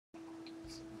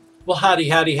Well, howdy,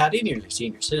 howdy, howdy, nearly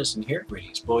senior citizen here.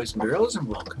 Greetings, boys and girls, and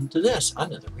welcome to this,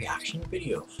 another reaction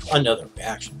video. Another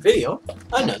reaction video,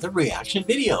 another reaction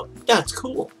video. That's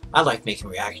cool. I like making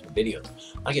reaction videos.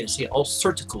 I get to see all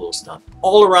sorts of cool stuff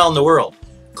all around the world.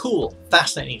 Cool,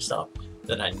 fascinating stuff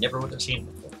that I never would have seen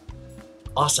before.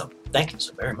 Awesome. Thank you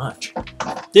so very much.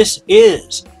 This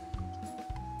is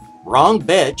Wrong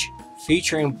Bitch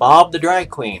featuring Bob the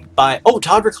Drag Queen by,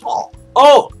 TODRICK HALL.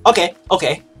 Oh, okay.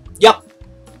 Yep.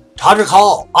 TODRICK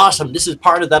HALL, awesome. This is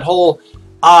part of that whole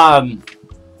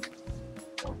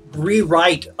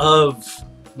rewrite of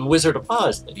The Wizard of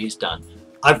Oz that he's done.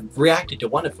 I've reacted to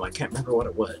one of them. I can't remember what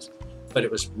it was, but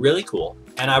it was really cool.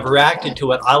 And I've reacted to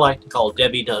what I like to call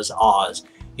Debbie Does Oz,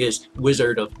 his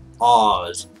Wizard of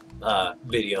Oz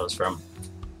videos from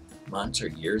months or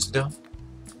years ago.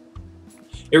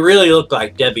 It really looked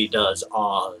like Debbie Does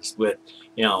Oz with,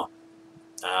 you know,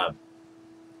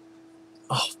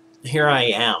 here I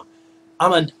am.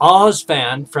 I'm an Oz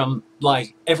fan from,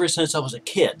 like, ever since I was a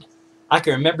kid. I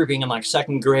can remember being in, like,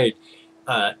 2nd grade,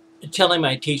 telling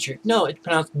my teacher, no, it's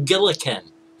pronounced Gillikin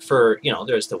for, you know,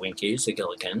 there's the Winkies, the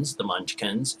Gillikins, the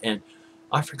Munchkins, and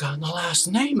I've forgotten the last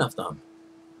name of them.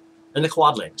 And the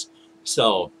Quadlings.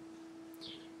 So,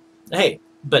 hey,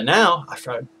 but now, I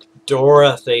forgot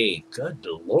Dorothy. Good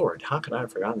Lord, how could I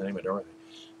have forgotten the name of Dorothy?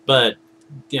 But,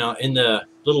 you know, in the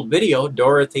little video,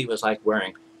 Dorothy was, like,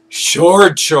 wearing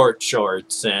short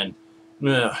shorts, and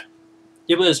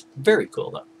it was very cool,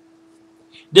 though.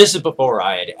 This is before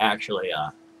I had actually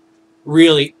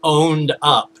really owned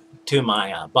up to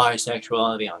my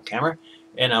bisexuality on camera,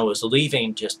 and I was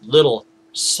leaving just little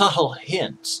subtle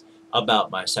hints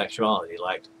about my sexuality,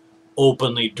 like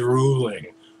openly drooling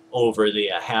over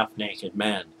the half-naked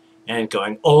men and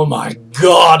going, oh my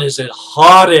God, is it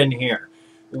hot in here,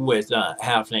 with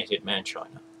half-naked men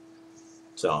showing up.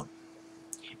 So,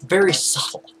 very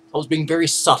subtle. I was being very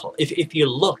subtle. If you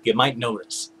look, you might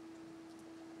notice.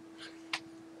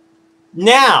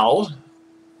 Now,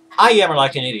 I yammer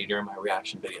like an idiot during my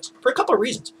reaction videos for a couple of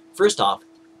reasons. First off,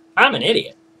 I'm an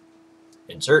idiot.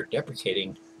 Insert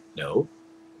deprecating, no,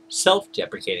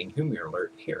 self-deprecating humor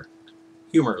alert here.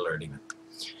 Humor alert even.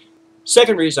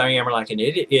 Second reason I yammer like an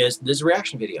idiot is this is a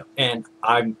reaction video, and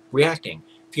I'm reacting.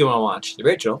 If you want to watch the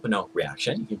original but no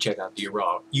reaction, you can check out the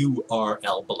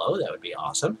URL below. That would be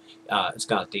awesome. It's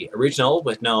got the original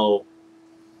with no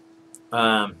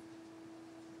I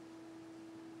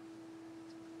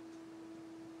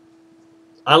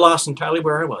lost entirely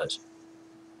where I was.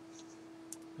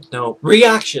 No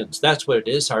reactions. That's what it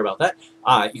is. Sorry about that.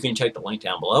 You can check the link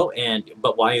down below.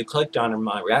 But why you clicked on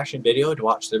my reaction video to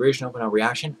watch the original but no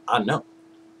reaction, I don't know.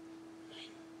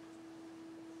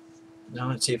 Now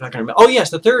let's see if I can remember. Oh yes,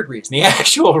 the third reason, the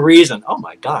actual reason. Oh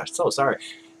my gosh, so sorry.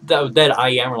 That I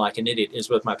yammer like an idiot is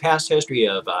with my past history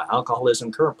of alcoholism,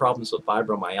 current problems with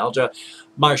fibromyalgia,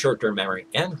 my short-term memory,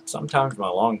 and sometimes my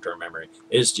long-term memory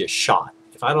is just shot.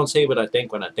 If I don't say what I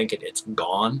think when I think it, it's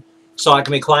gone. So I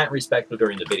can be quiet and respectful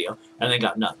during the video, and then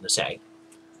got nothing to say.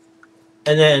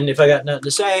 And then if I got nothing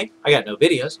to say, I got no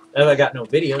videos. If I got no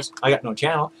videos, I got no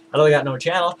channel. And if I got no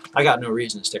channel, I got no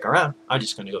reason to stick around. I'm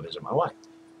just going to go visit my wife.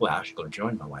 Well, I should go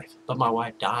join my wife. But my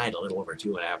wife died a little over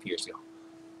 2.5 years ago.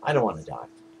 I don't want to die.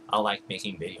 I like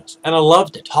making videos. And I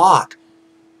love to talk.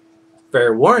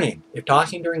 Fair warning, if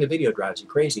talking during the video drives you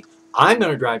crazy, I'm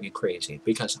going to drive you crazy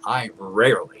because I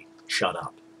rarely shut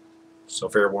up. So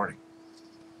fair warning.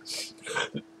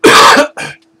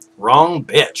 Wrong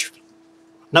Bitch.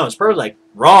 No, it's probably like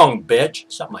Wrong Bitch.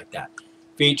 Something like that.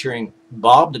 Featuring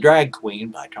Bob the Drag Queen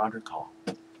by TODRICK HALL.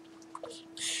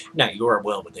 Now, you are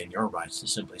well within your rights to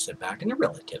simply sit back in the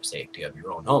relative safety of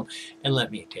your own home and let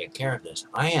me take care of this.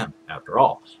 I am, after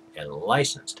all, a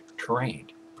licensed,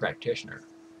 trained practitioner.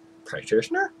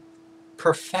 Practitioner?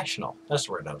 Professional. That's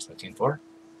the word I was looking for.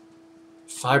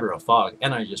 Fibro fog,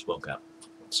 and I just woke up.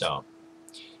 So,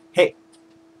 hey,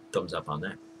 thumbs up on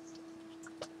that.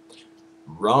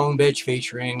 Wrong Bitch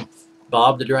featuring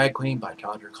Bob the Drag Queen by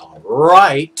TODRICK HALL.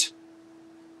 Right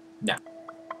now.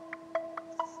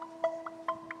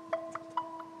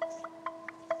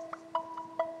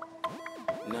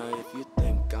 Now if you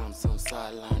think I'm some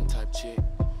sideline type chick,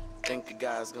 think a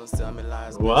guy's gonna sell me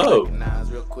lies. Whoa. Recognize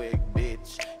real quick,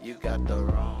 bitch. You got the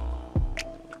wrong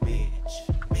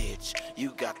bitch.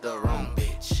 You got the wrong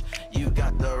bitch. You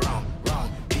got the wrong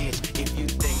bitch. If you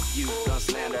think you gonna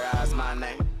slanderize my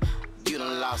name, you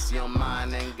done lost your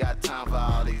mind, ain't got time for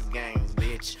all these games,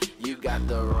 bitch. You got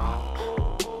the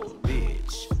wrong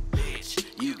bitch.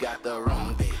 You got the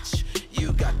wrong bitch.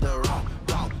 You got the wrong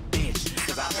bitch.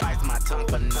 Cause I bite my tongue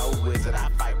for no wizard. I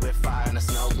fight with fire in a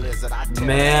snow blizzard.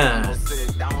 Man,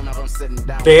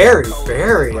 very,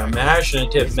 very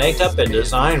imaginative makeup and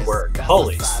design work.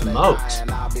 Holy smokes.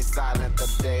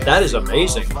 That is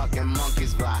amazing.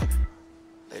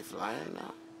 They flying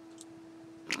now.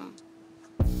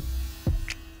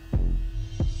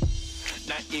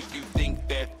 Now if you think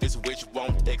that this witch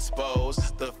won't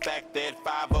expose the fact that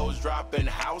 5-0's dropping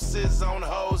houses on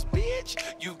hoes, bitch,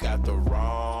 you got the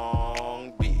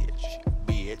wrong bitch.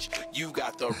 Bitch, you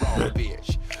got the wrong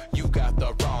bitch. You got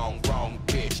the wrong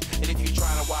bitch. And if you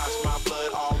trying to wash my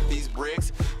blood off these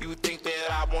bricks, you think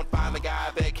that I won't find the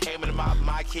guy that came in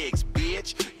my kicks,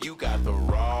 bitch. You got the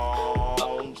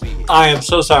wrong bitch. I am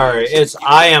so sorry.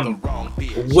 I am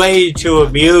way too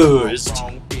amused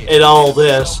at all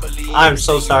this. I'm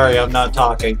so sorry I'm not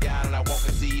talking.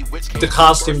 The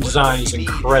costume design is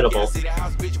incredible.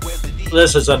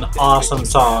 This is an awesome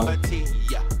song.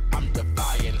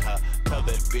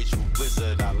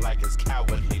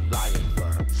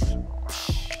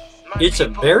 It's a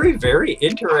very, very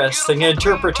interesting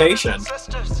interpretation.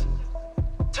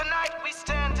 Tonight we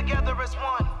stand together as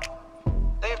one.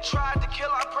 They have tried to kill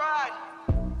our pride,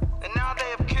 and now they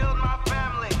have killed my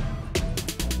family.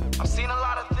 I've seen a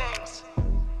lot of things,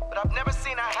 but I've never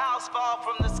seen a house fall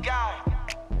from the sky.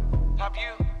 Have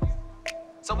you?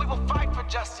 So we will fight for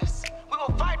justice. We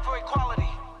will fight for equality.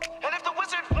 And if the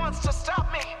wizard wants to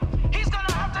stop me, he's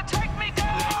gonna have to take me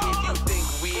down. If you think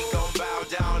we gon' bow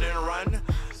down and run,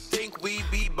 think we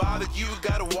be bothered, you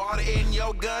got water in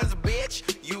your guns,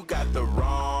 bitch. You got the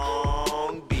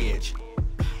wrong bitch.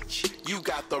 You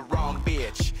got the wrong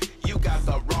bitch. You got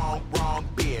the wrong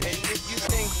bitch. And if you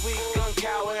think we gon'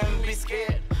 cower and be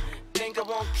scared, think I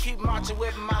won't keep marching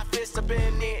with my fist up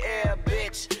in the air,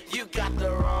 bitch. You got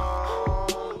the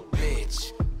wrong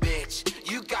bitch.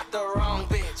 Bitch, you got the wrong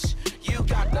bitch. You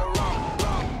got the wrong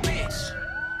bitch.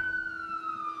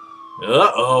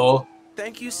 Uh-oh.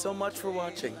 Thank you so much for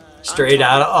watching. Straight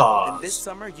Outta Oz. And this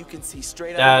summer you can see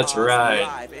Straight That's Outta Oz right.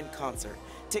 live in concert.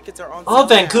 Tickets are on Oh,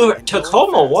 sale Vancouver, now and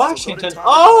Tacoma, go fast, Washington. so go to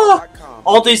Oh, TODRICK.com.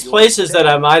 all these places that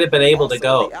I might have been able to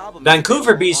go.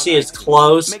 Vancouver, BC is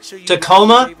close.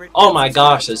 Tacoma, oh my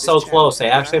gosh, it's so close.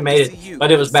 They actually made it,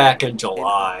 but it was back in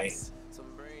July.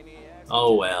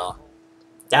 Oh well.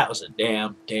 That was a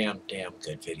damn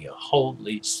good video.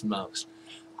 Holy smokes.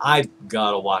 I've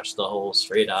got to watch the whole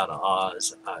Straight Outta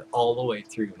Oz all the way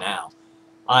through now.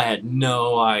 I had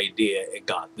no idea it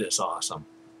got this awesome.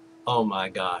 Oh my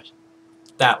gosh.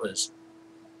 That was...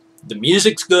 The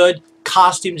music's good.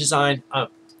 Costume design.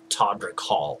 TODRICK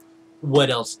HALL. What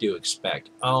else do you expect?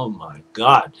 Oh my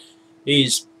god.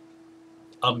 He's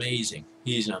amazing.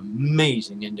 He's an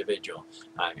amazing individual.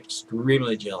 I'm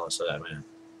extremely jealous of that man.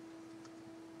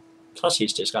 Plus,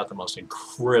 he's just got the most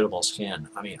incredible skin.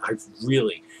 I mean,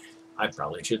 I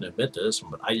probably shouldn't admit this,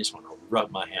 but I just want to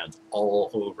rub my hands all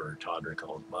over TODRICK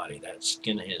HALL's body. That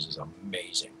skin of his is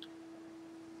amazing.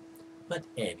 But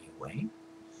anyway,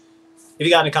 if you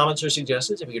got any comments or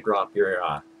suggestions, if you could drop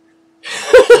your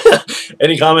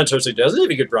any comments or suggestions,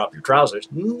 if you could drop your trousers.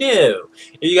 No.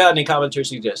 If you got any comments or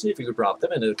suggestions, if you could drop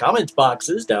them into the comments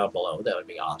boxes down below, that would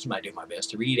be awesome. I do my best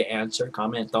to read, answer,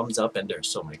 comment, thumbs up, and there's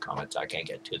so many comments I can't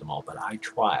get to them all, but I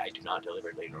try. I do not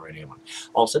deliberately ignore anyone.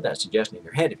 Also, that suggestion in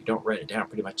your head, if you don't write it down,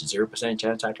 pretty much a 0%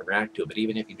 chance I can react to it, but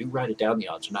even if you do write it down, the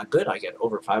odds are not good. I get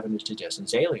over 500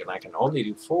 suggestions daily, and I can only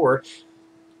do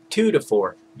 2 to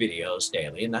 4 videos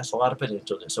daily, and that's a lot of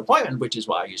potential disappointment, which is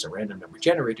why I use a random number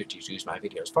generator to choose my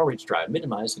videos forward to try and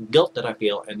minimize the guilt that I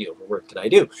feel and the overwork that I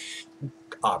do.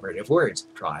 Operative words,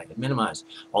 try and minimize.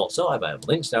 Also, I have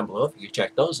links down below if you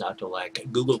check those out to like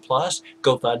Google+,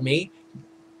 GoFundMe,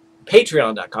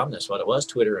 Patreon.com, that's what it was,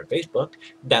 Twitter and Facebook.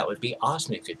 That would be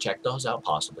awesome if you could check those out,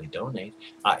 possibly donate.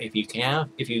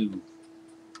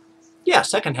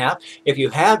 Second half, if you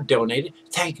have donated,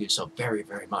 thank you so very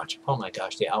much. Oh my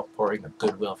gosh, the outpouring of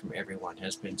goodwill from everyone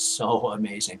has been so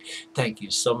amazing. Thank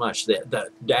you so much. The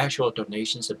actual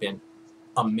donations have been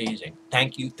amazing.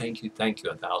 Thank you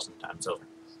 1,000 times over.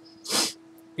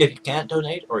 If you can't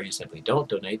donate, or you simply don't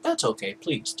donate, that's okay.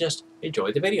 Please, just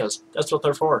enjoy the videos. That's what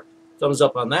they're for. Thumbs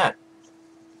up on that.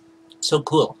 So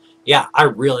cool. Yeah, I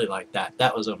really like that.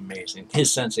 That was amazing.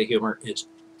 His sense of humor is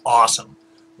awesome.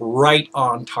 Right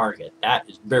on target. That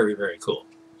is very cool.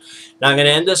 Now I'm going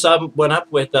to end this one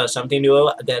up with something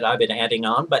new that I've been adding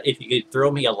on, but if you could throw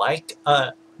me a like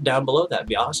down below, that'd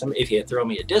be awesome. If you throw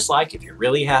me a dislike, if you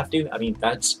really have to, I mean,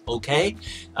 that's okay.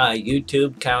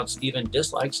 YouTube counts even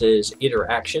dislikes as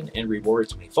interaction and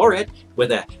rewards me for it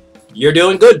with a "you're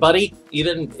doing good, buddy,"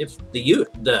 even if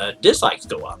the dislikes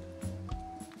go up.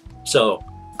 So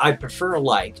I prefer a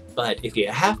like, but if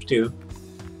you have to,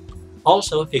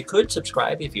 Also, if you could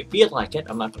subscribe, if you feel like it,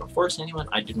 I'm not going to force anyone.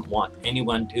 I didn't want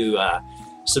anyone to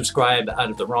subscribe out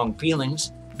of the wrong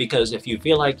feelings, because if you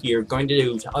feel like you're going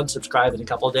to unsubscribe in a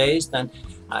couple of days, then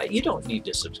you don't need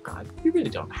to subscribe. You really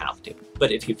don't have to.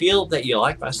 But if you feel that you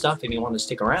like my stuff and you want to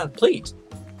stick around, please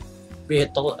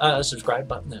hit the subscribe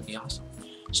button. That'd be awesome.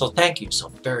 So thank you so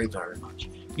very, very much.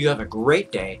 You have a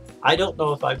great day. I don't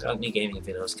know if I've got any gaming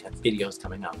videos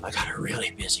coming up. I got a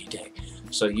really busy day.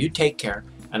 So you take care,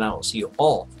 and I will see you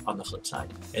all on the flip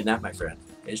side. And that, my friend,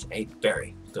 is a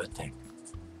very good thing.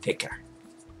 Take care.